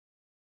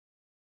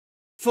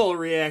Full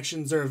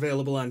reactions are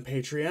available on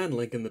Patreon,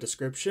 link in the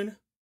description.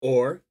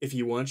 Or, if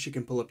you want, you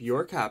can pull up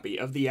your copy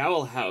of The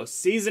Owl House,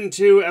 Season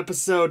 2,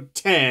 Episode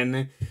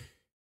 10.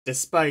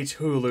 Despite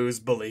Hulu's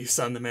beliefs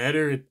on the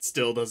matter, it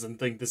still doesn't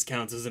think this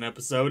counts as an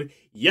episode.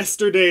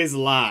 Yesterday's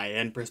Lie.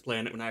 And press play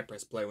on it when I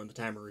press play when the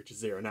timer reaches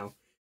 0. Now,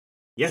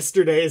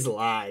 Yesterday's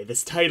Lie.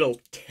 This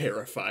title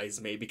terrifies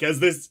me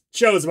because this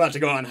show's about to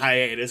go on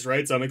hiatus,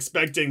 right? So I'm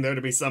expecting there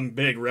to be some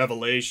big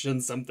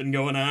revelation, something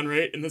going on,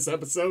 right, in this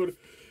episode.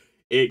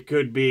 It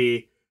could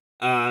be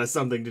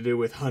something to do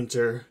with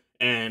Hunter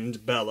and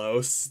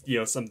Belos, you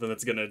know, something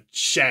that's gonna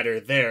shatter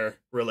their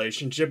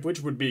relationship,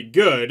 which would be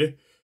good.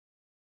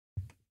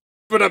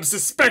 But I'm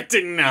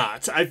suspecting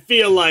not. I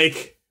feel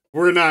like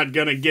we're not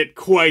gonna get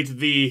quite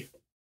the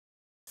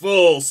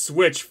full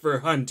switch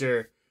for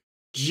Hunter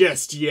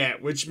just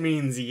yet, which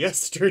means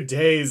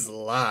Yesterday's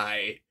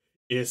Lie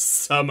is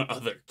some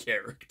other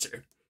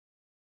character.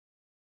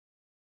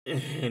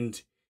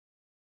 And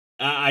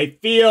I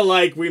feel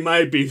like we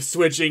might be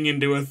switching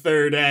into a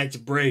third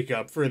act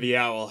breakup for the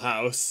Owl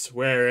House,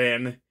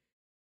 wherein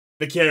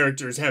the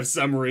characters have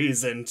some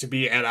reason to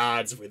be at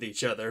odds with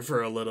each other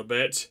for a little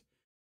bit.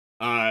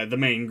 The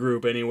main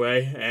group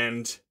anyway,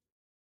 and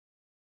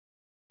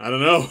I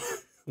don't know.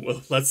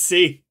 Well, let's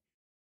see.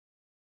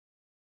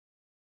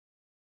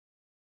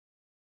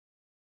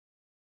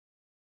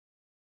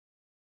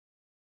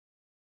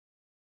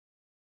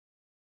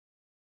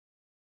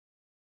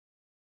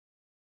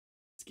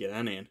 Let's get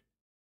on in.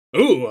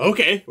 Ooh,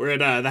 okay, we're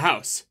at the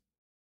house.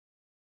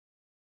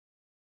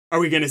 Are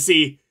we gonna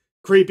see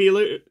creepy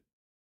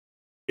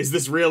Is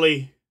this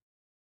really...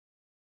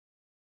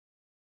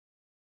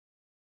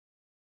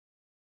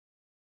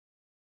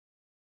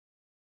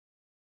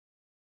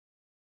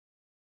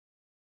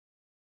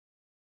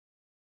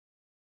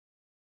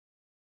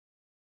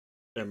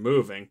 They're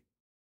moving.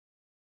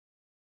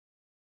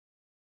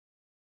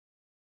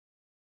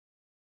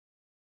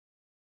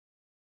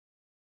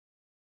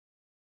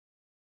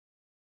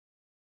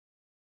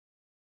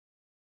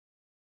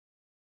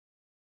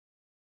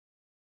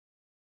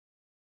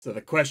 So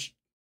the question...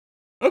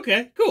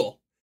 Okay, cool.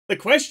 The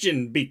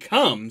question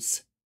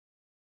becomes...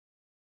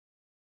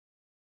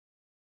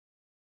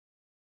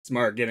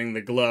 Smart getting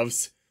the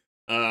gloves.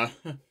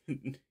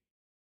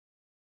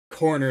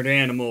 Cornered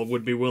animal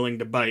would be willing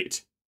to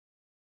bite.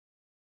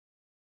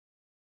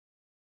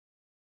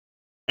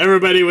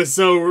 Everybody was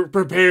so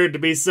prepared to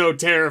be so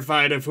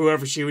terrified of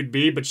whoever she would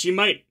be, but she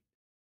might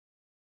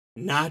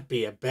not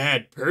be a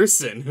bad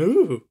person.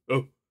 Ooh.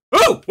 Oh.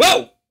 Oh!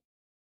 Whoa!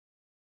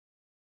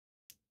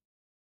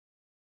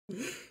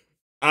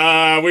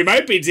 We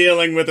might be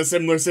dealing with a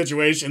similar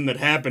situation that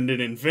happened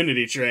in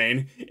Infinity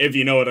Train. If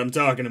you know what I'm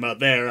talking about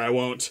there, I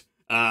won't,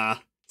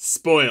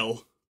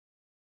 spoil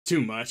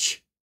too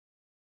much.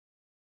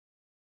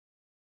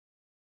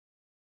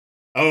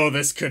 Oh,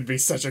 this could be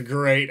such a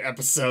great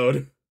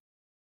episode.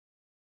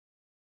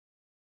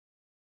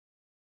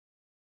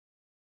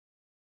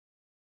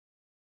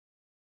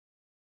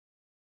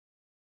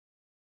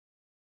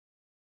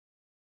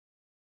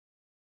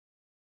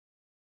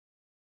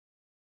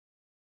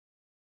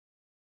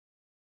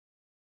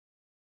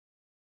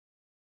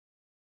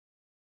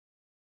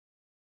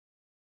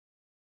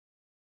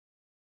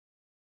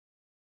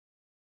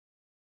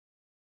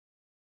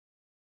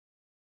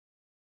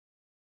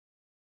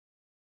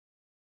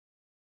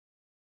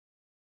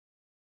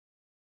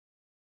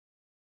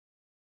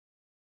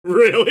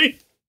 Really?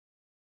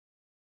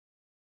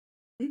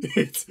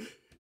 It's...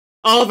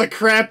 all the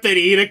crap that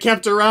Ida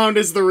kept around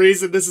is the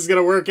reason this is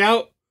gonna work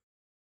out?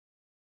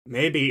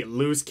 Maybe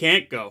Luz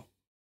can't go.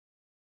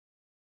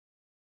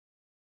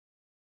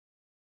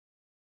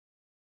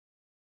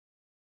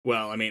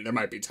 Well, I mean, there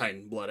might be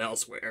Titan blood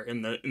elsewhere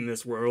in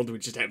this world. We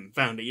just haven't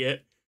found it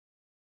yet.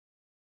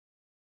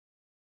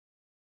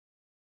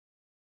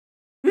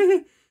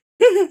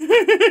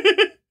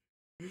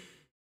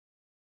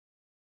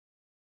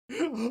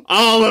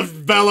 All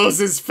of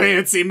Belos'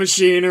 fancy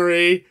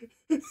machinery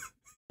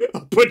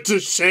put to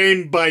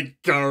shame by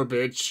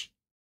garbage.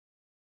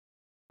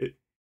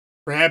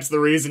 Perhaps the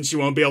reason she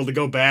won't be able to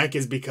go back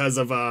is because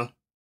of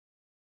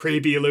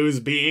creepy Luz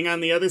being on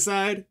the other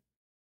side.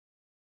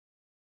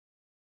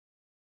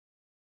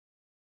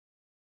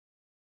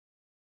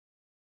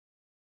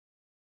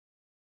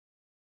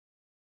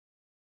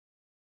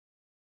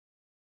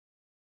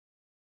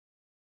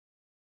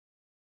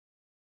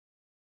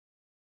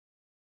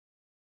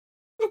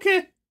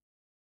 Okay.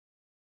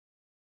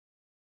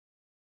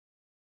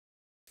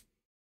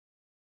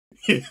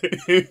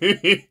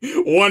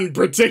 One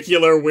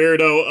particular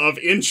weirdo of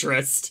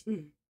interest.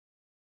 It's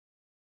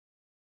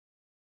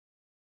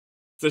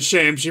a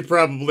shame she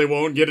probably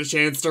won't get a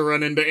chance to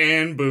run into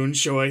Anne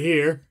Boonshaw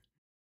here.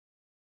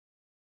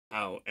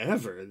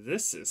 However,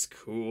 this is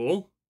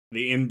cool.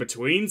 The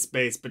in-between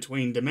space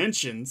between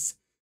dimensions.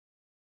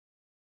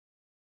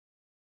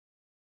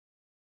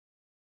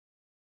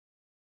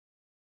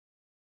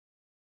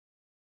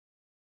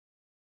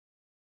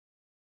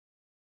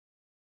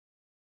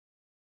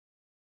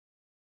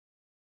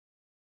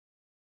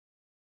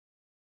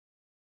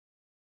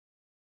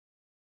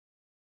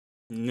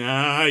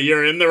 Nah,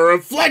 you're in the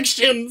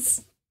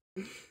reflections!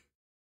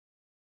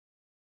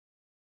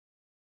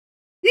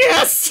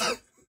 Yes!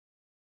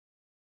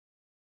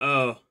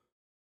 Oh,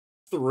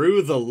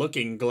 Through the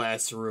Looking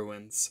Glass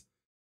Ruins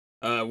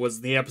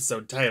was the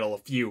episode title a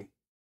few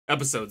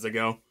episodes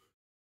ago.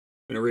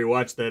 I'm gonna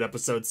rewatch that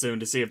episode soon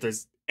to see if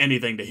there's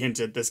anything to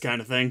hint at this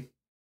kind of thing.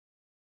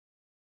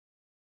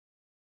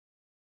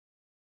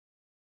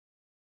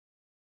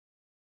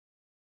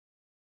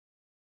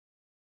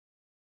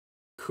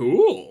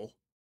 Cool.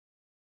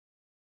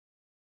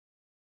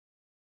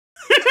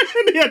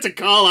 You have to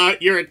call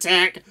out your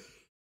attack.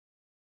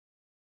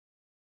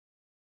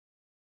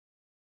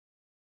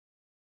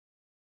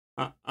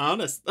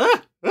 Honest.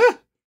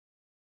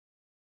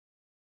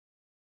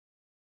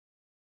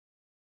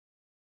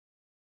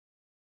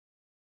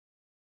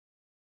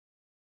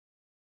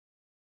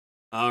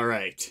 All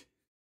right.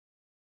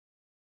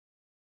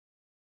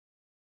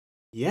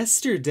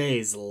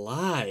 Yesterday's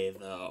lie,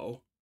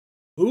 though.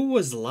 Who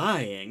was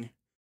lying?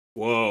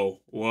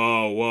 Whoa,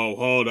 whoa, whoa,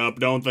 hold up.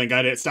 Don't think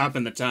I didn't.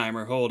 Stopping the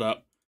timer, hold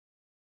up.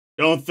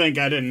 Don't think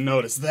I didn't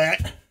notice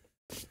that.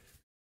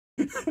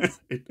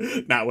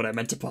 Not what I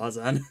meant to pause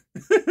on.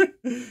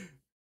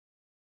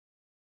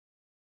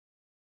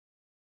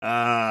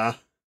 uh,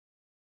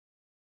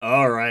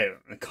 alright.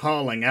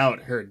 Calling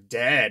out her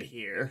dad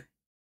here.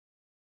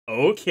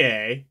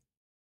 Okay.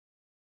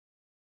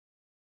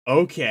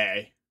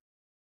 Okay.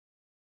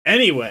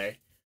 Anyway.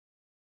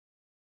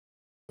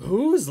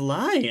 Who's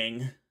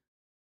lying?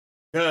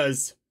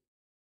 Because,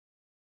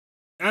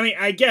 I mean,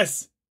 I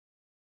guess.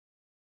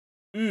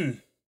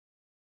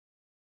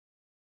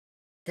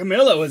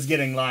 Camilla was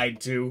getting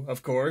lied to,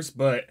 of course,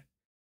 but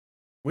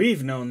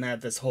we've known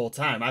that this whole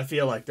time. I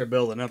feel like they're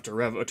building up to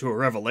a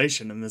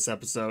revelation in this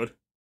episode.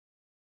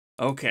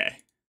 Okay.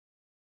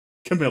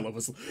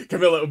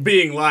 Camilla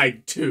being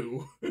lied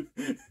to.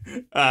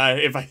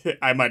 If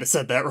I might have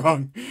said that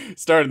wrong.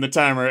 Starting the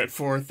timer at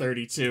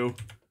 4:32.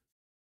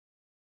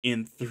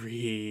 In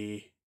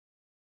 3,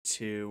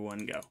 2,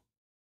 1, go.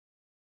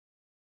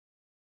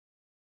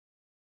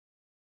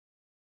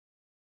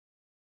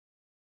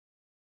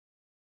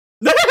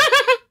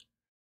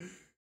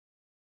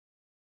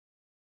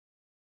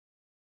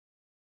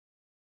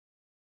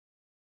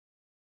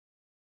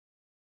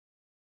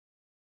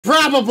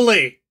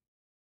 Probably!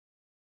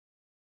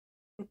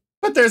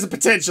 But there's a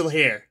potential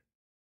here.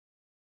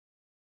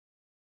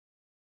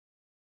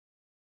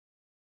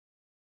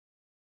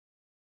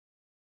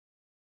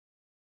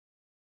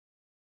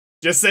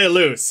 Just say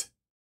loose.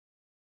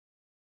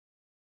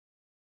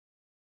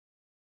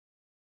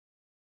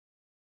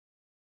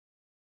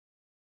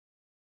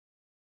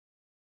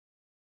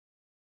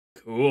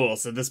 Cool,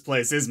 so this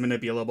place is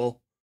manipulable.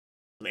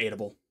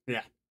 Relatable.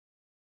 Yeah.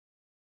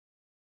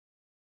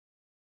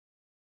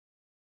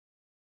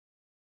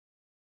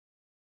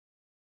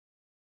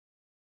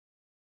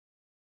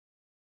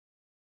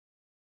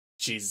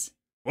 She's...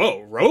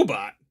 Whoa,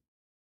 robot?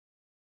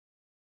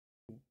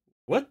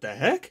 What the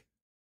heck?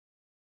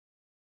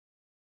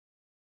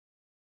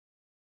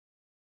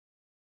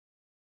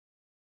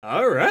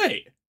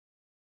 Alright.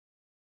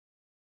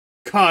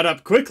 Caught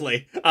up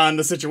quickly on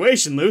the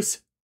situation,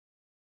 Luce.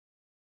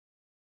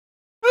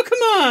 Oh,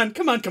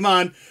 come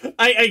on.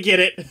 I get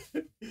it.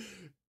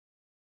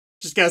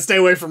 Just gotta stay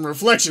away from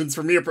reflections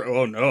from your...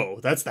 Oh no,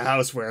 that's the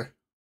house where...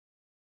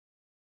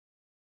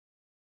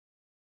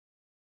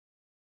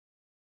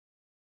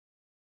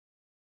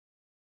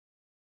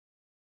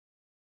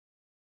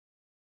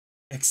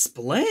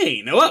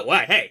 Explain? What?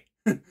 Why? Hey.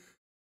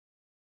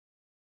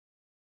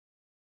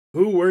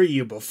 Who were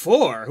you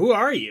before? Who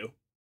are you?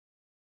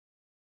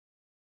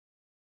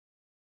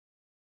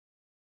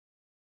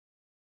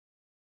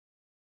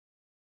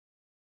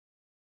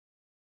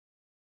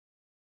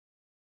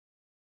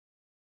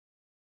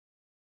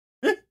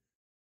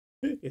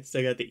 You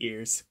still got the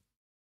ears.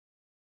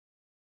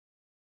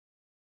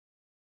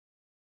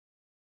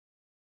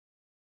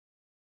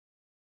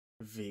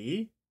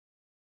 V?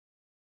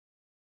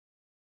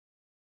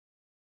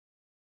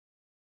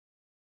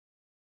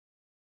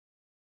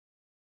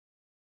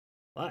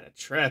 A lot of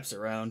traps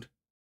around.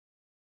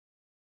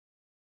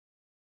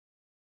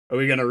 Are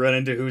we gonna run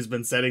into who's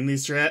been setting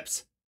these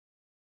traps?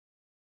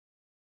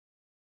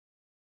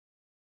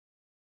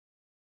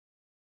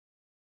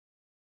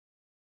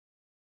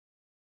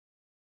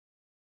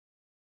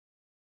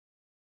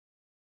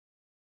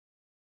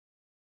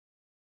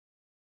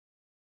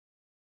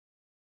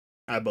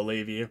 I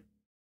believe you.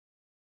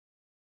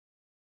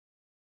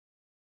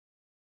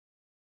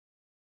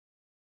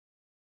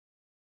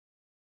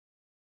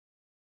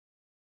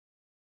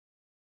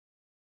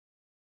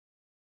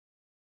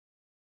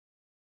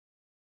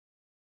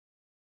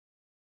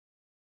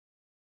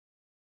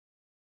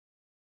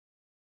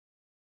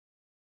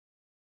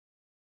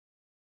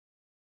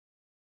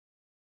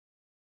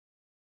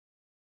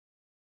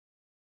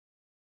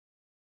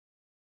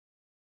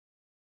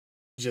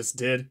 Just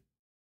did.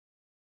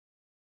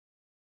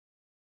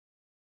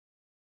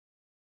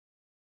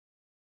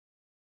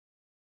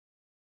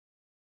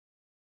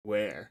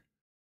 Where?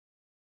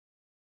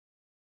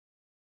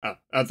 Oh,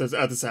 out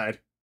the side.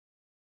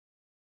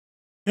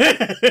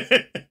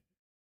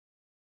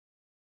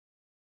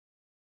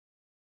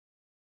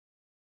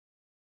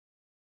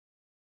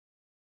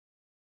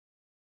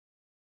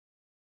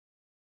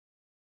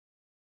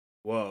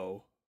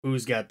 Whoa.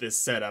 Who's got this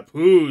set up?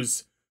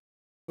 Who's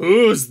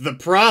the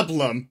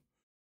problem?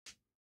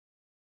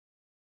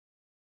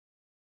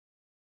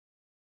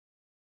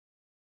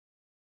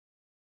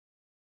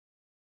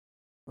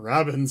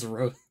 Robin's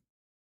Rose.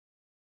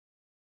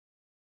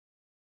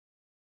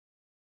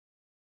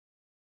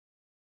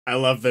 I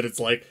love that it's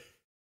a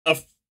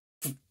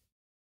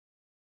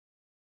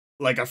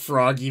like a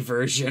froggy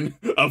version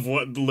of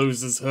what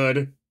loses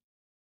Hood.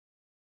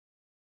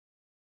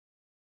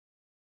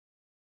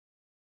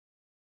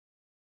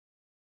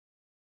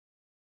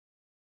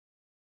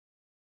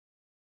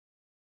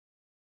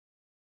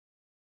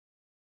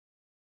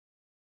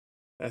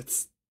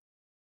 That's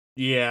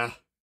yeah,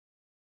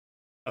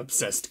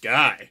 obsessed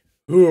guy.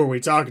 Who are we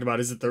talking about?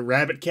 Is it the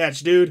rabbit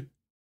catch dude?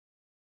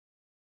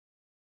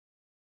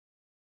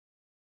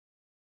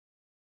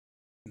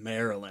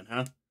 Marilyn,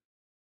 huh?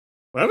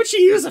 Why would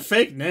she use a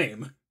fake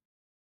name?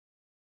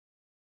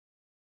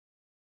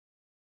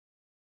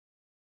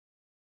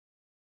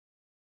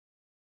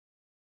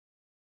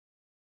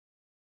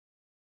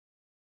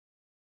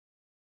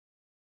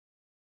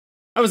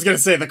 I was gonna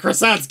say the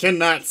croissants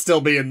cannot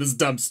still be in this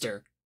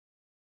dumpster.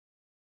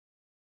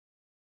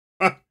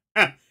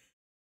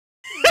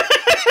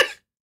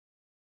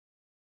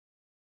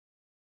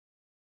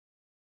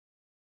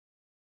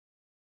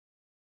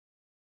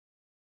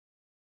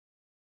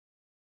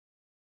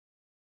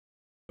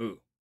 Ooh,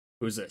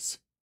 who's this?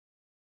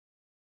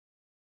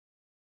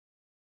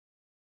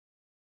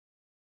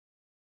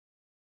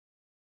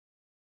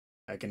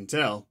 I can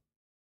tell.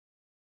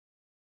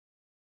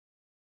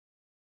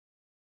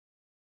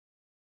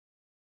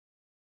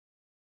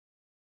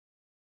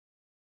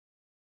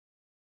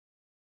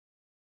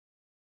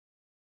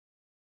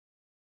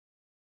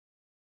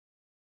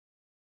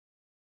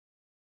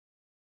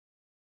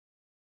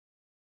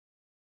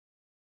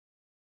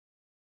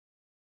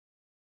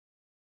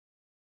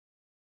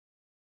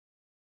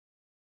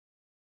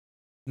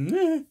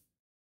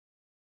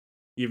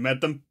 You've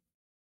met them?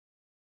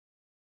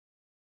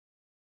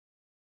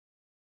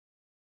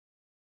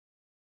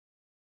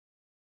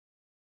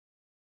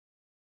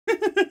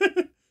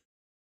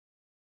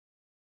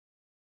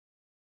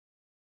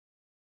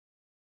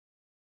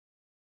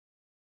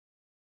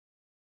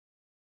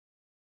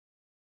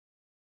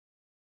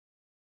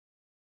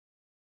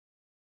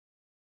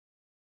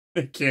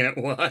 I can't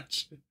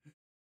watch.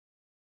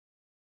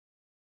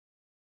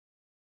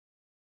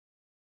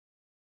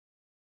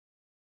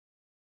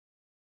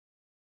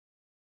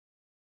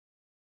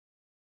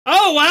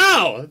 Oh,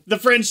 wow! The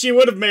friend she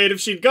would have made if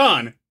she'd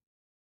gone.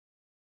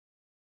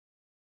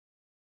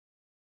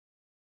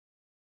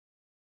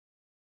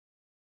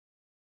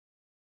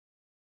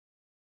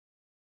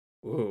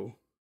 Ooh.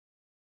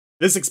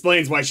 This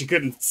explains why she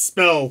couldn't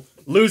spell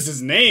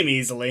Luz's name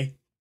easily.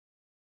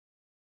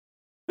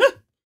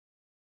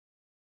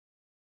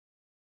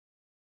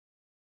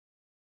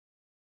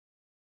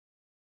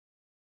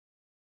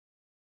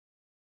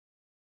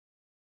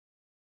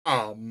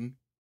 Um.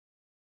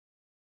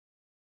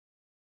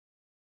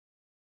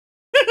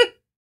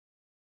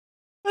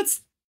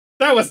 That's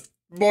that was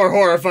more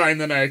horrifying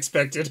than I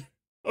expected.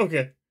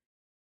 Okay.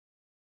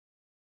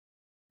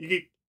 You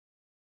get,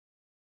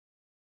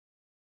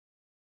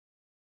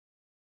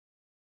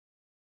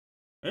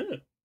 oh.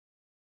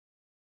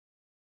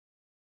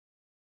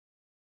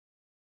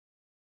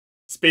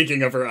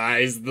 Speaking of her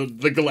eyes, the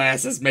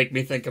glasses make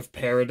me think of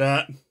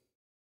Peridot.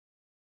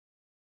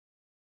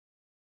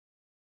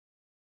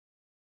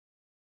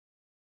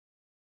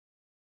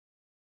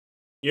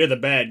 You're the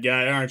bad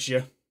guy, aren't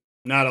you?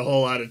 Not a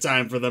whole lot of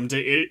time for them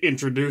to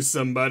introduce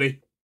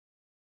somebody.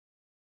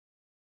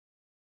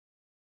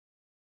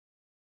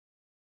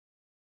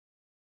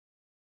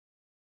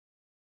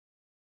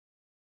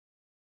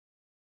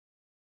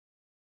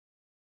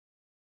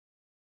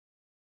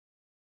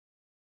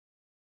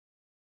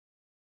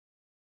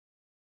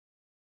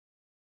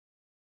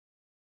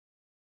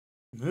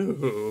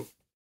 Ooh.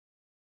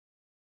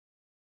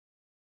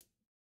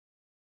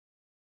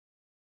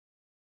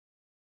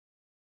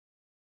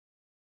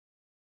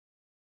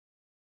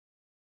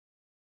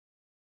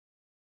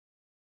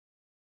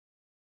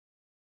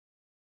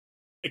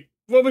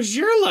 What was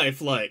your life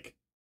like?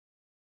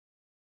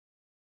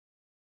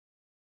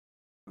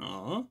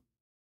 Aw.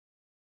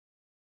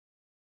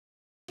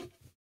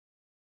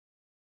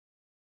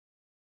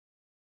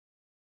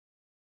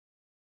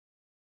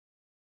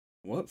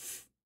 What?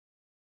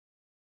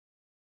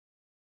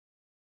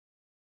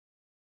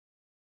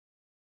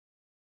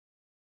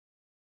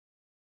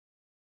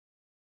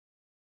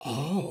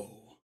 Oh.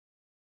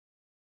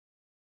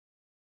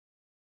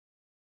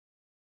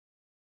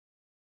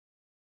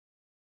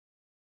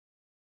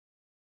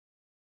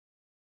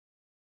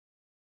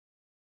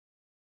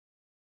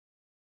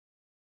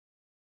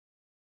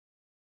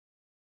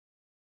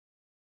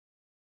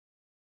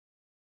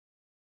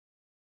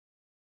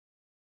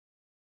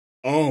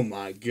 Oh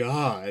my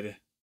god.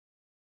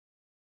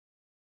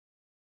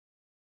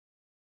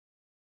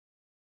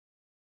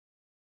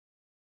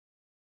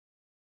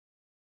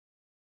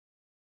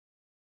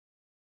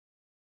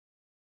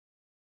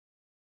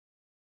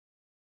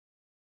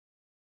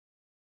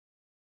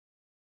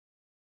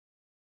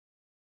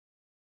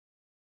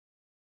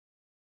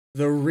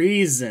 The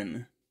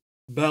reason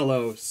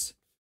Belos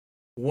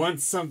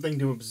wants something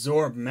to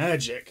absorb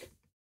magic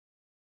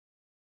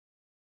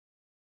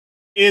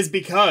is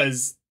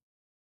because,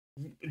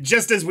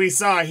 just as we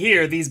saw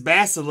here, these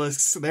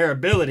basilisks, their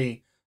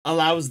ability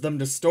allows them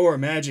to store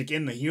magic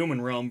in the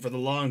human realm for the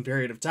long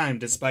period of time,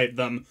 despite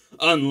them,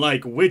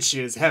 unlike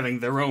witches, having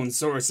their own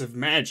source of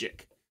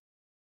magic.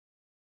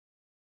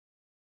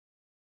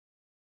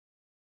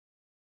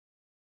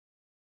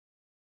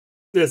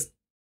 This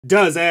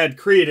does add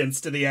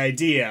credence to the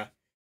idea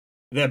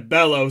that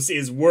Belos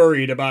is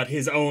worried about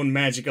his own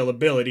magical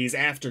abilities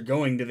after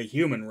going to the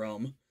human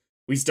realm.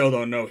 We still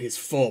don't know his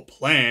full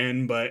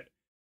plan, but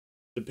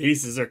the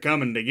pieces are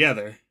coming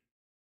together.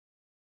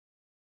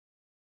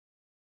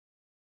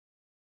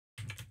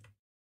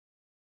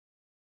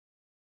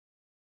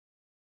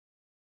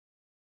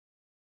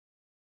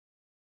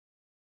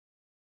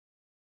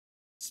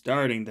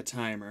 Starting the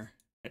timer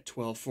at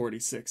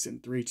 12:46 in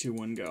 3, 2,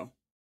 1, go.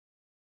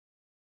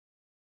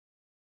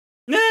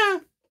 Nah!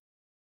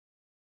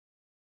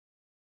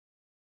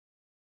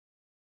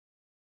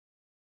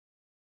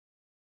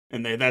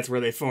 And that's where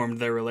they formed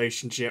their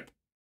relationship.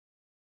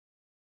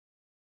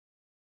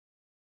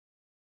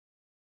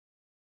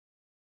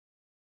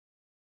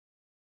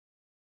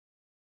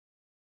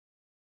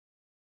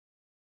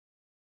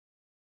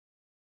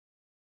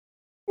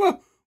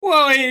 Well,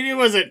 it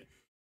wasn't.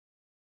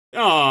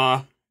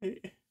 Aw.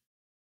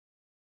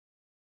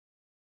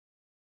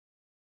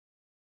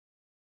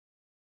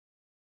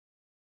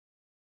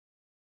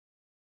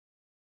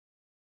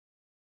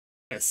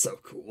 That's so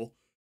cool.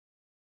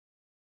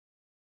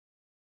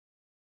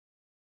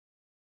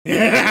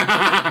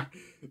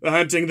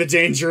 Hunting the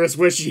dangerous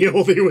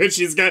wishy-oldy witch.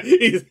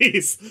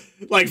 He's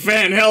like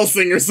Van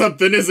Helsing or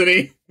something, isn't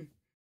he?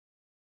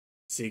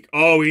 Seek.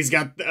 Oh, he's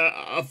got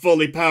a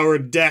fully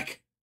powered deck.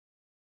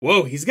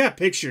 Whoa, he's got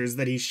pictures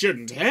that he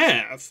shouldn't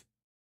have.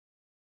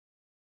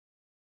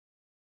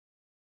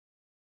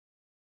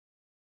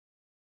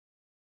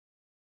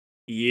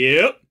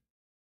 Yep.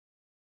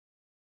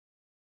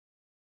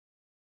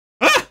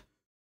 Ah!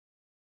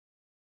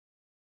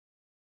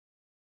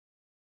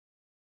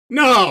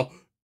 No!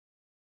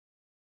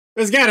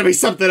 There's gotta be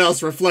something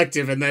else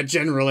reflective in that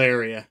general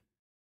area.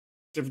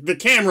 The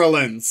camera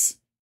lens.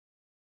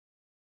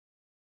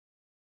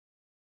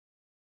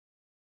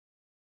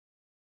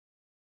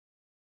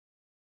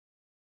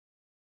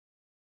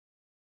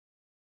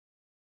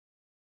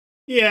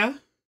 Yeah.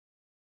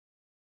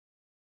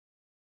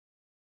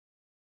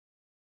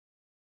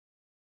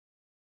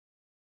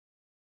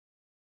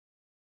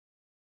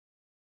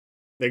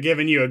 They're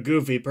giving you a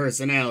goofy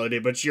personality,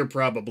 but you're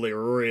probably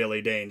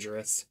really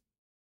dangerous.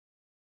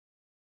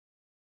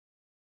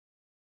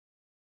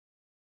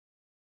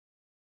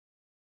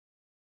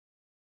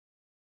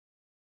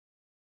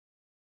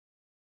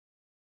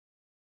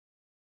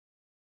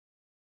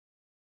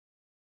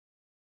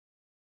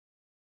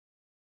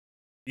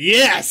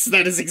 Yes,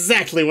 that is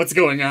exactly what's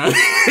going on.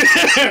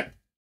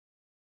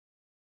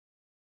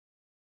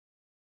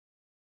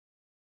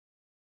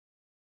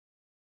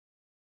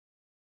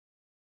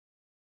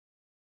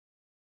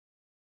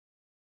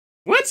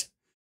 What?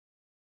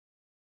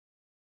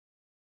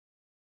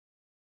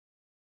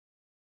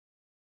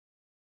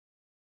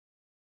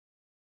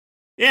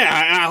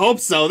 Yeah, I hope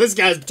so. This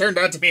guy's turned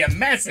out to be a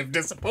massive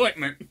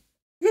disappointment.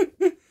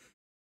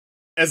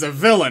 As a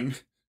villain.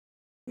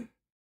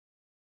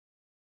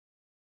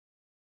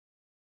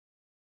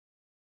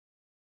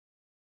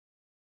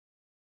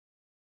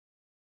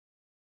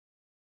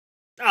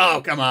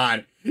 Oh, come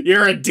on.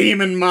 You're a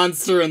demon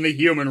monster in the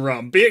human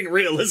realm. Being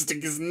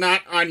realistic is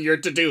not on your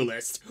to-do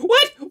list.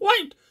 What?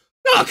 What?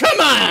 Oh, come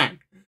on!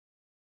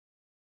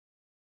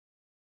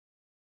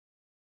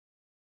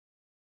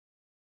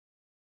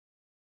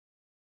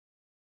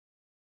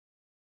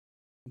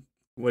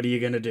 What are you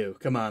gonna do?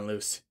 Come on,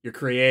 Luce. You're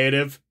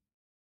creative.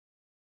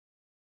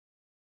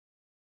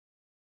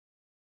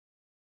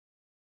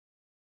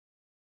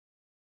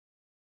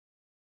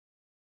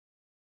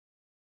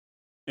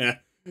 Yeah.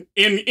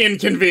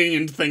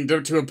 Inconvenient thing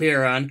to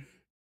appear on.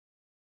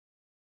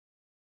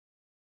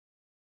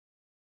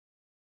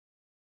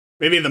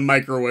 Maybe the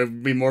microwave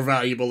would be more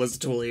valuable as a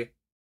tool here.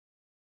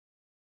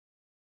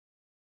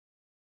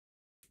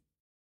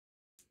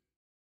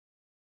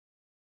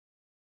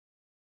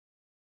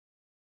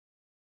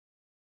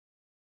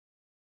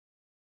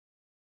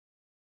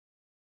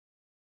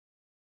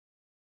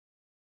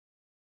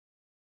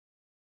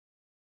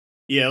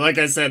 Yeah, like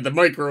I said, the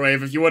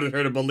microwave, if you wanted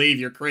her to believe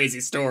your crazy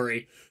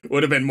story,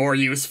 would have been more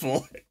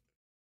useful.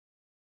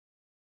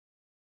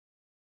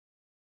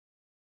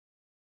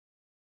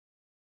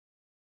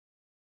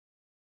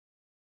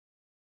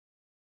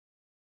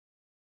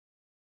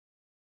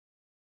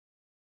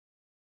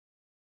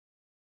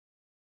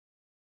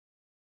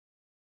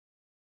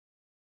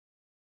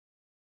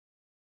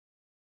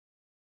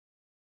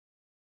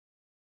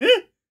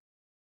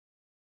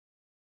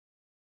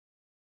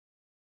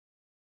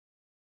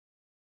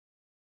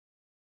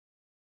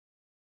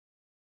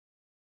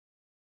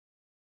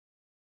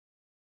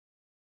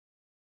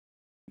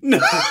 No,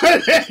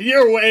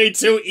 you're way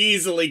too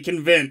easily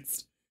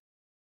convinced.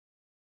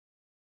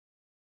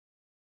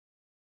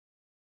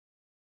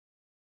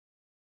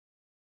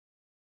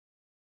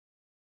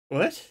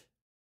 What?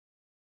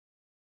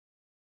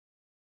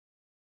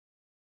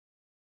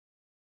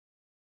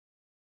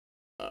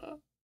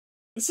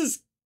 This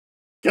is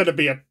gonna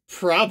be a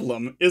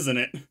problem, isn't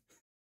it?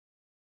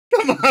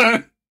 Come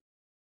on!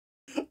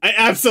 I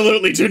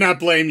absolutely do not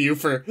blame you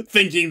for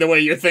thinking the way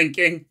you're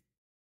thinking.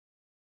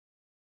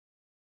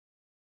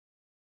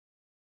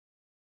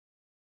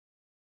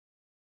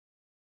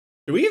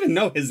 Do we even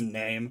know his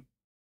name?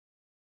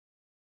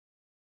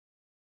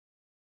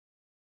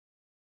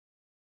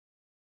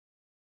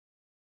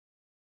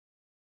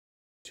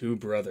 Two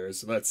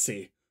brothers, let's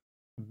see.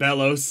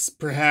 Belos,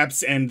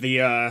 perhaps, and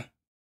the,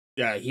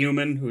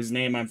 human, whose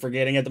name I'm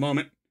forgetting at the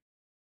moment.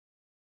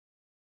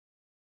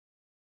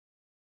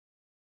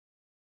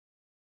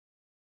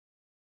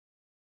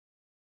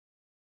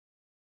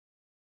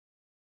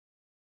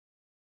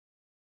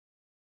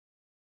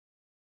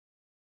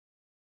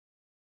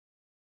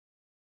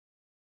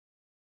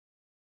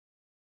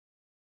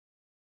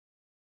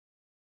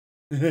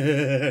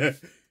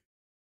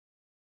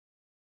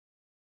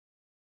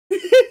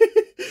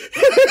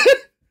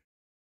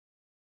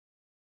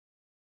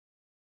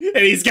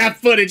 And he's got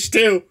footage,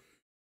 too!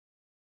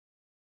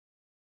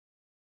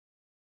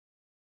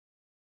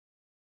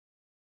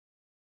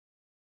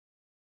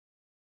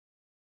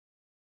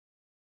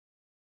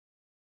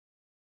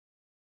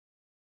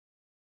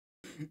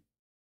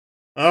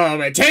 Oh,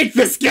 man, take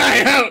this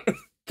guy out!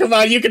 Come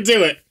on, you can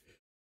do it!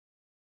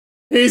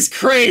 He's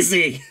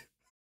crazy!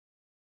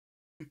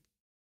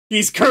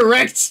 He's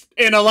correct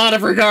in a lot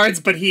of regards,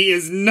 but he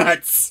is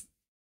nuts!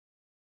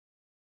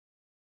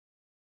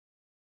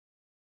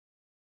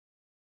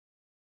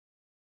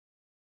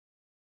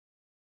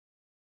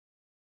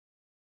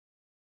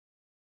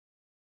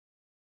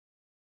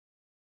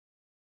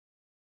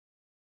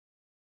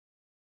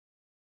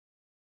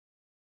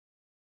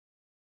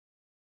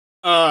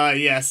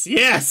 Yes,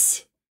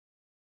 yes!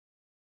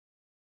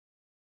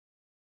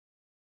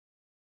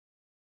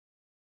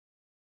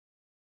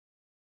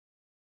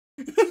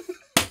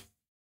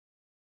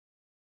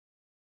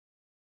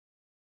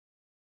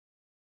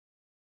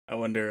 I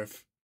wonder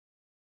if...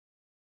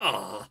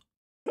 Aw.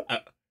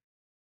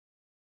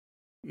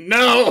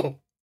 No!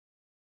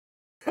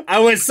 I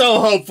was so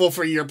hopeful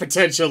for your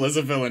potential as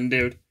a villain,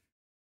 dude.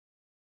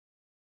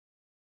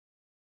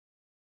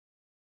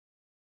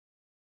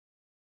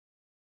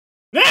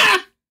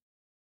 Ah!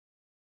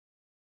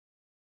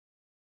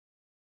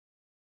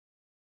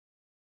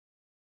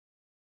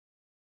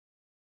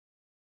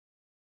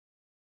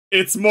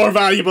 It's more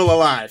valuable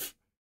alive.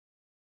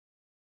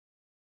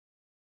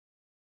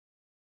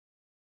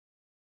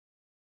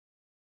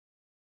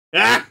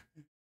 Ah!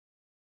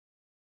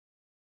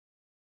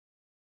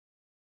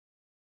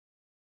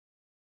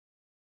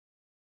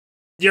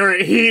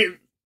 He...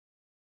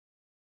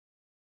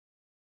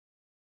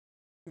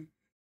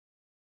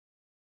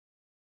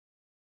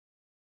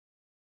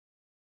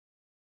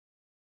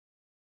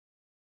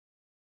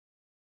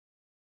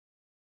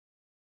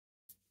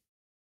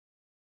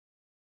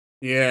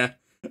 Yeah.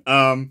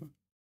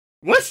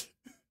 What?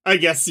 I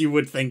guess you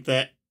would think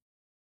that.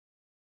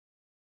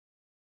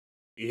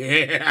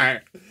 Yeah.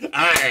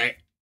 Alright.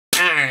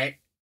 Alright.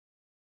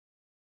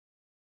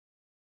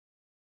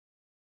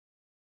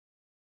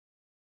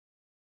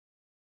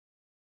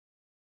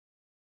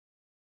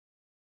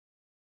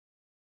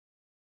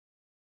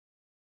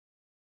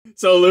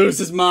 So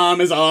Lewis's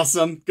mom is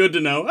awesome. Good to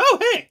know. Oh,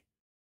 hey!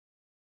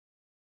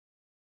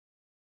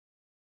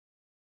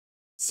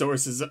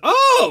 Sources.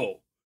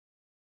 Oh!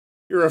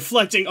 You're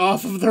reflecting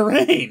off of the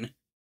rain.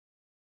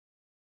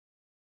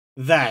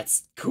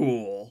 That's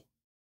cool.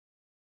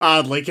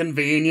 Oddly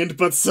convenient,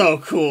 but so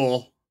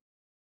cool.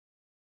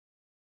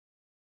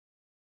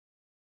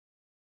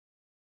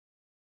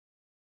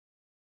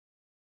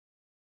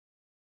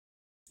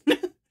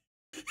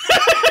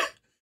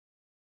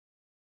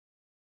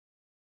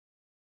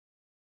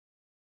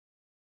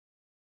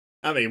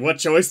 I mean, what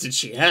choice did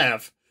she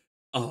have?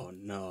 Oh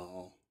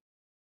no.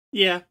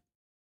 Yeah.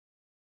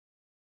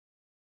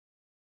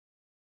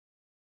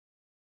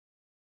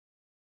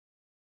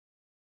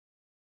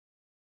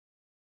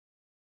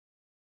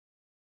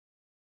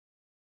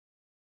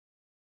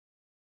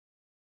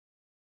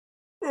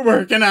 We're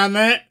working on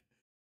that.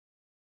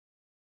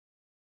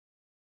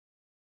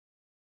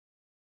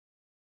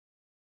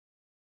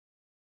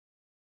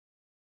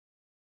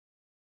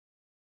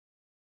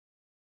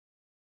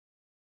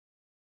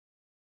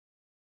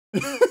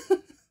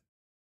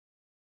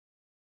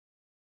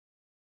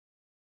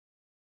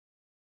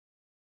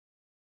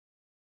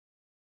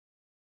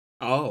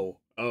 Oh.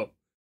 Oh.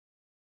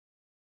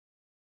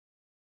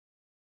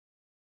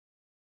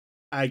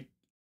 I.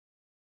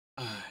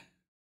 Uh,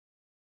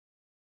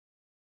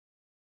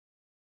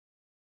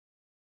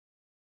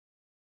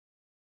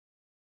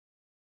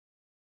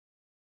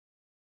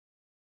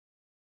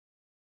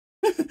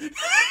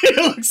 It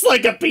looks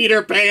like a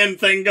Peter Pan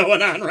thing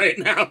going on right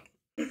now.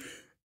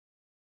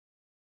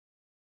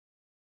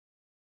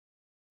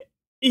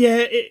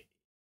 Yeah,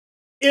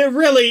 it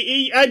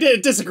really... I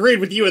disagreed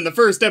with you in the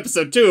first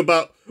episode, too,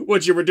 about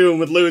what you were doing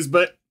with Luz,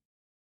 but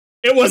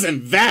it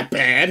wasn't that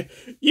bad.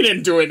 You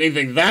didn't do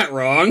anything that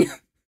wrong.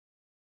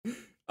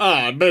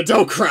 Ah, but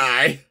don't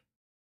cry.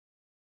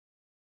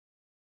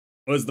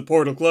 Was the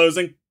portal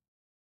closing?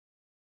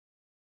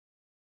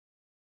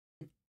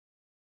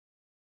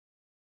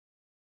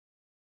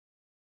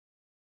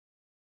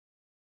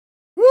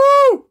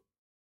 Woo!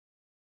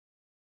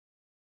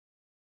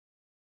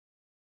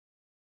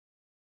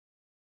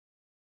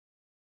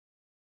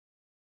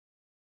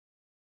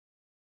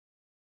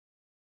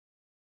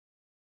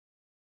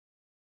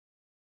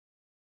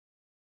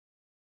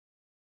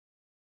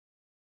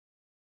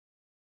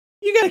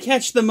 You gotta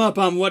catch them up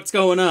on what's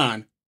going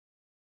on.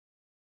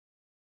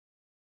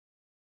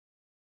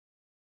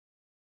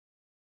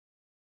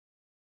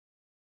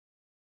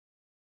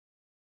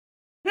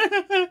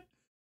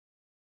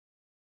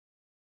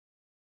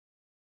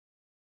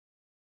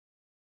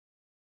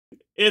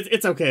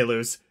 It's okay,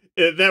 Luz.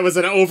 That was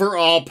an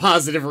overall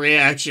positive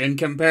reaction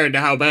compared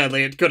to how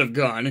badly it could have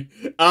gone.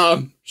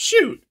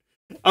 Shoot.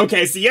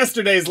 Okay, so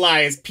yesterday's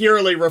lie is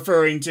purely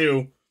referring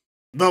to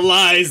the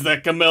lies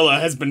that Camilla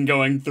has been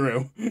going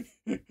through.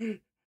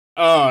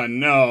 Oh,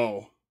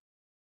 no.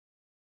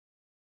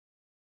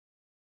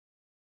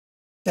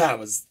 That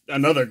was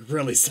another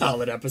really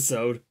solid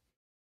episode.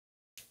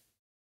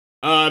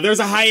 There's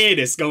a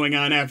hiatus going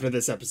on after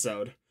this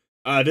episode.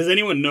 Does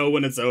anyone know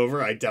when it's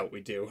over? I doubt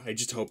we do. I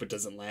just hope it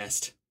doesn't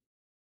last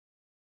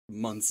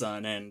months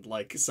on end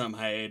like some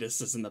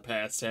hiatuses in the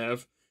past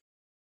have.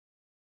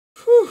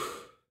 Whew.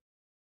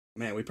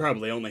 Man, we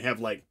probably only have,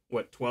 like,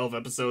 what, 12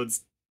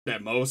 episodes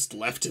at most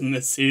left in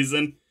this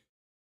season?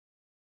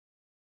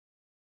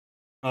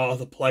 All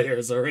the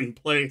players are in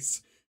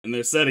place, and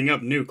they're setting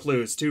up new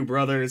clues too,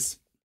 brothers.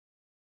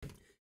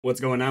 What's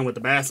going on with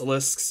the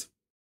basilisks?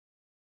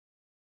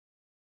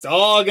 It's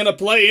all gonna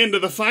play into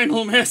the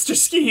final master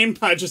scheme.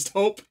 I just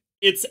hope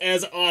it's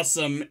as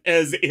awesome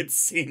as it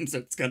seems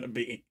it's gonna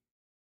be.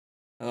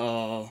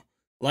 Oh,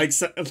 like,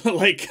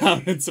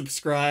 comment,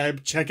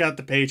 subscribe, check out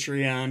the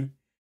Patreon.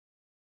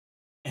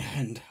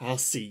 And I'll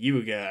see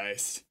you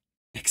guys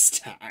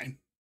next time.